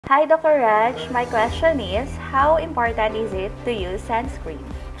Hi Dr. Raj, my question is, how important is it to use sunscreen?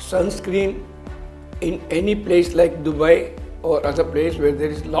 Sunscreen in any place like Dubai or other place where there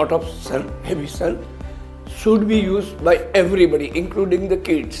is lot of sun, heavy sun, should be used by everybody, including the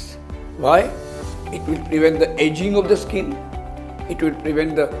kids. Why? It will prevent the aging of the skin, it will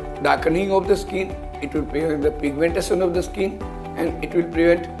prevent the darkening of the skin, it will prevent the pigmentation of the skin, and it will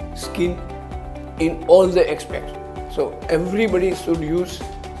prevent skin in all the aspects. So everybody should use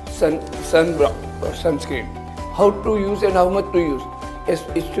sunblock or sunscreen. How to use and how much to use?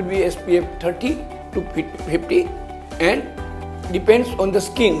 It should be SPF 30 to 50 and depends on the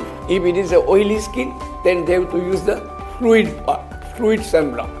skin. If it is a oily skin, then they have to use the fluid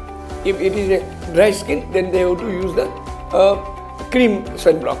sunblock. If it is a dry skin, then they have to use the cream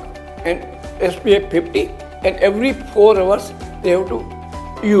sunblock and SPF 50, and every 4 hours they have to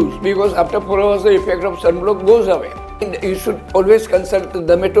use, because after 4 hours the effect of sunblock goes away. And you should always consult the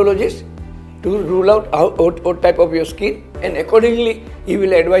dermatologist to rule out what type of your skin, and accordingly he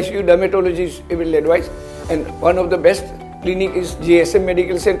will advise you, dermatologist he will advise. And one of the best clinic is GSM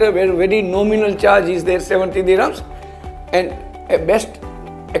Medical Center, where very nominal charge is there, 70 dirhams, and a best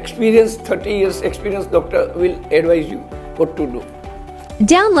experienced 30 years experienced doctor will advise you what to do.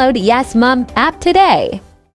 Download Yesmaam app today.